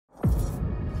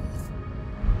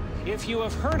If you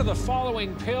have heard of the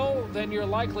following pill, then you're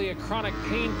likely a chronic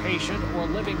pain patient or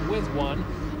living with one.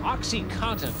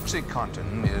 OxyContin.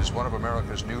 OxyContin is one of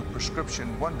America's new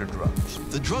prescription wonder drugs.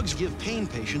 The drugs give pain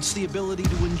patients the ability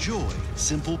to enjoy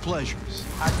simple pleasures.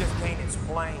 I just can't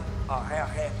explain how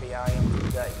happy I am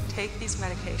today. Take these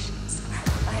medications.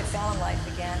 I have found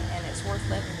life again, and it's worth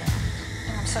living now.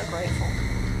 And I'm so grateful.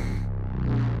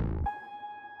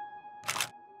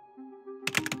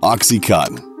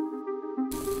 OxyContin.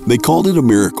 They called it a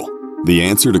miracle, the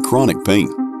answer to chronic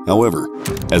pain. However,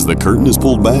 as the curtain is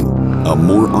pulled back, a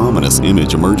more ominous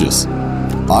image emerges.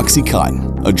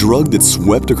 OxyContin, a drug that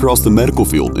swept across the medical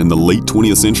field in the late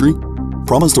 20th century,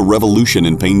 promised a revolution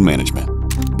in pain management.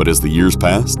 But as the years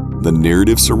passed, the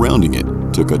narrative surrounding it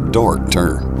took a dark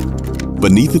turn.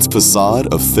 Beneath its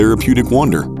facade of therapeutic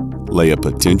wonder lay a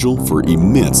potential for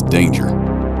immense danger.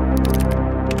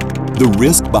 The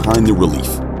risk behind the relief.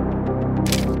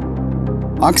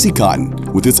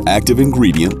 OxyContin, with its active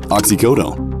ingredient,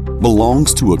 oxycodone,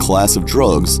 belongs to a class of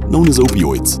drugs known as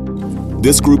opioids.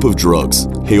 This group of drugs,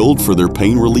 hailed for their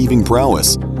pain-relieving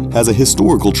prowess, has a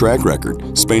historical track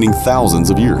record spanning thousands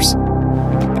of years.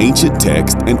 Ancient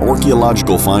text and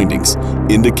archaeological findings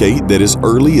indicate that as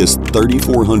early as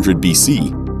 3400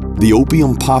 BC, the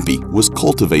opium poppy was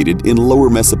cultivated in Lower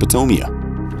Mesopotamia.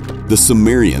 The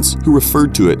Sumerians, who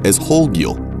referred to it as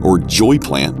holgil or joy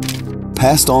plant,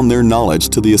 passed on their knowledge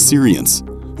to the Assyrians,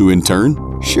 who in turn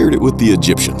shared it with the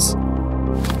Egyptians.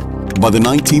 By the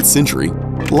 19th century,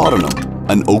 laudanum,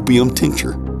 an opium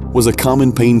tincture, was a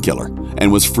common painkiller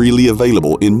and was freely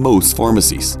available in most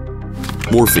pharmacies.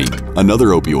 Morphine, another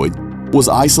opioid, was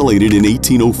isolated in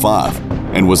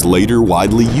 1805 and was later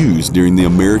widely used during the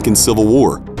American Civil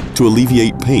War to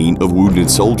alleviate pain of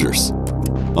wounded soldiers.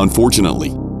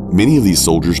 Unfortunately, many of these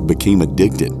soldiers became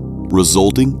addicted,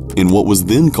 resulting in what was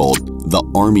then called the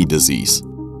Army disease.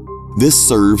 This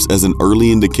serves as an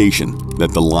early indication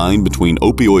that the line between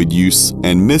opioid use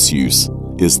and misuse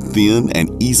is thin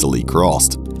and easily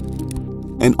crossed.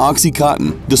 And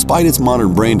OxyContin, despite its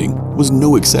modern branding, was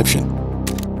no exception.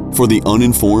 For the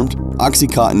uninformed,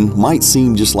 OxyContin might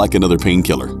seem just like another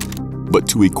painkiller, but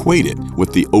to equate it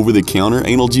with the over-the-counter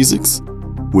analgesics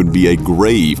would be a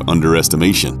grave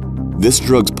underestimation. This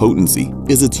drug's potency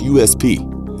is its USP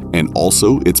and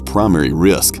also its primary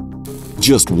risk.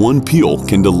 Just one pill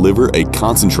can deliver a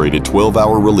concentrated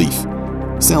 12-hour relief.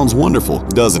 Sounds wonderful,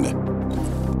 doesn't it?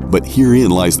 But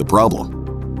herein lies the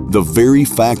problem. The very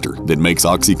factor that makes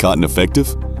OxyContin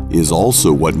effective is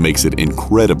also what makes it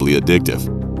incredibly addictive.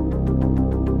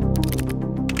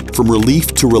 From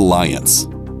relief to reliance,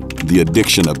 the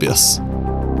addiction abyss.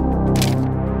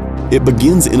 It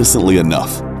begins innocently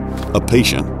enough. A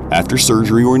patient, after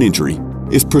surgery or an injury,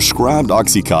 is prescribed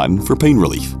OxyContin for pain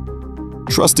relief.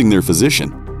 Trusting their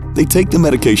physician, they take the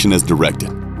medication as directed.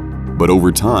 But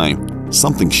over time,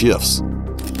 something shifts.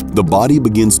 The body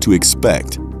begins to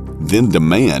expect, then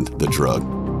demand the drug.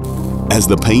 As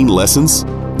the pain lessens,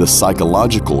 the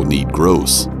psychological need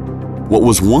grows. What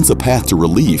was once a path to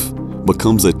relief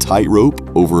becomes a tightrope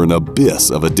over an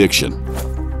abyss of addiction.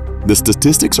 The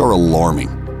statistics are alarming.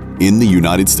 In the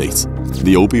United States,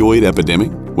 the opioid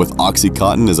epidemic, with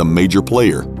OxyContin as a major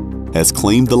player, has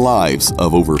claimed the lives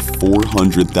of over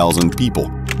 400,000 people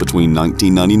between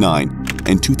 1999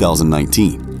 and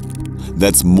 2019.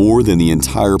 That's more than the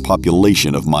entire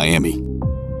population of Miami.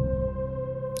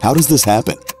 How does this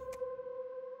happen?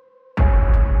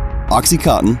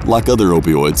 OxyContin, like other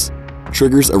opioids,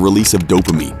 triggers a release of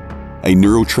dopamine, a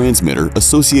neurotransmitter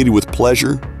associated with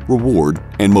pleasure, reward,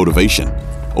 and motivation.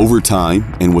 Over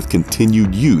time, and with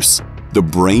continued use, the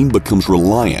brain becomes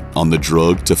reliant on the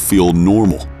drug to feel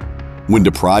normal. When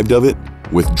deprived of it,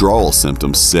 withdrawal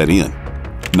symptoms set in.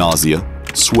 Nausea,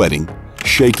 sweating,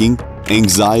 shaking,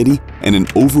 anxiety, and an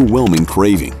overwhelming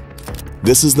craving.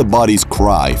 This is the body's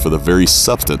cry for the very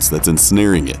substance that's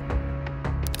ensnaring it.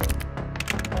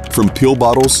 From pill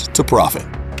bottles to profit,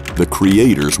 the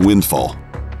creator's windfall.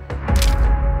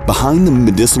 Behind the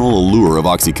medicinal allure of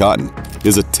OxyContin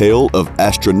is a tale of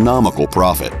astronomical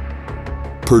profit.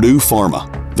 Purdue Pharma,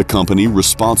 the company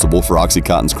responsible for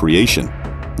OxyContin's creation,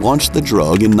 launched the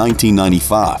drug in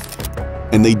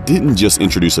 1995. And they didn't just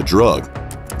introduce a drug,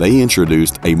 they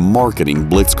introduced a marketing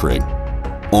blitzkrieg.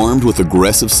 Armed with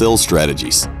aggressive sales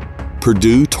strategies,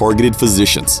 Purdue targeted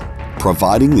physicians,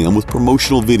 providing them with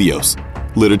promotional videos,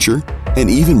 literature, and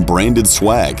even branded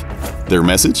swag. Their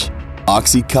message?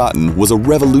 OxyContin was a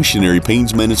revolutionary pain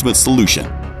management solution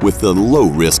with the low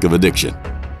risk of addiction.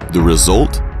 The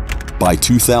result? By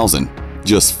 2000,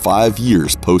 just 5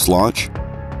 years post-launch,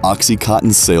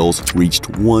 OxyContin sales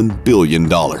reached $1 billion.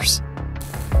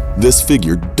 This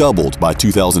figure doubled by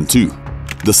 2002.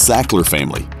 The Sackler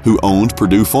family, who owned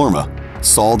Purdue Pharma,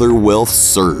 saw their wealth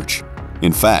surge.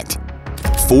 In fact,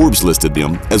 Forbes listed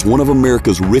them as one of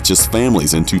America's richest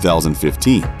families in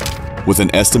 2015, with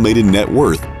an estimated net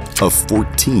worth of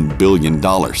 $14 billion,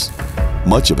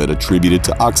 much of it attributed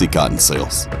to OxyContin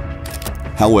sales.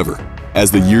 However, as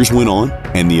the years went on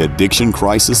and the addiction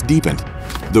crisis deepened,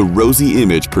 the rosy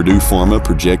image Purdue Pharma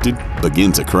projected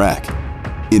began to crack.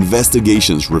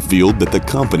 Investigations revealed that the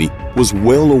company was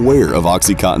well aware of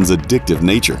OxyContin's addictive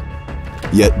nature,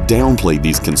 yet downplayed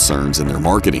these concerns in their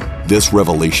marketing. This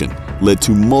revelation led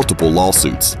to multiple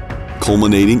lawsuits,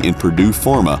 culminating in Purdue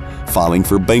Pharma filing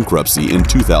for bankruptcy in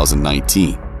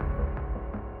 2019.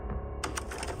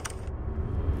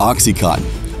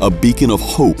 OxyContin, a beacon of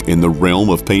hope in the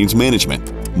realm of pain management,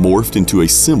 morphed into a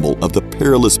symbol of the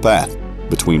perilous path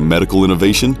between medical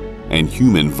innovation and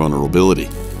human vulnerability.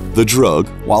 The drug,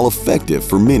 while effective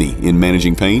for many in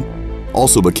managing pain,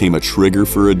 also became a trigger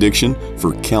for addiction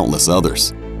for countless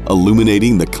others,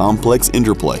 illuminating the complex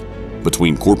interplay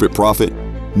between corporate profit,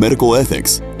 medical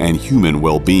ethics, and human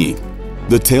well-being.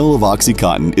 The tale of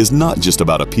OxyContin is not just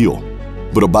about appeal,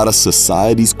 but about a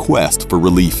society's quest for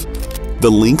relief, the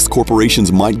lengths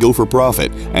corporations might go for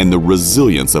profit, and the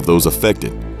resilience of those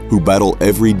affected who battle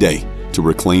every day to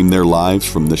reclaim their lives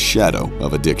from the shadow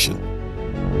of addiction.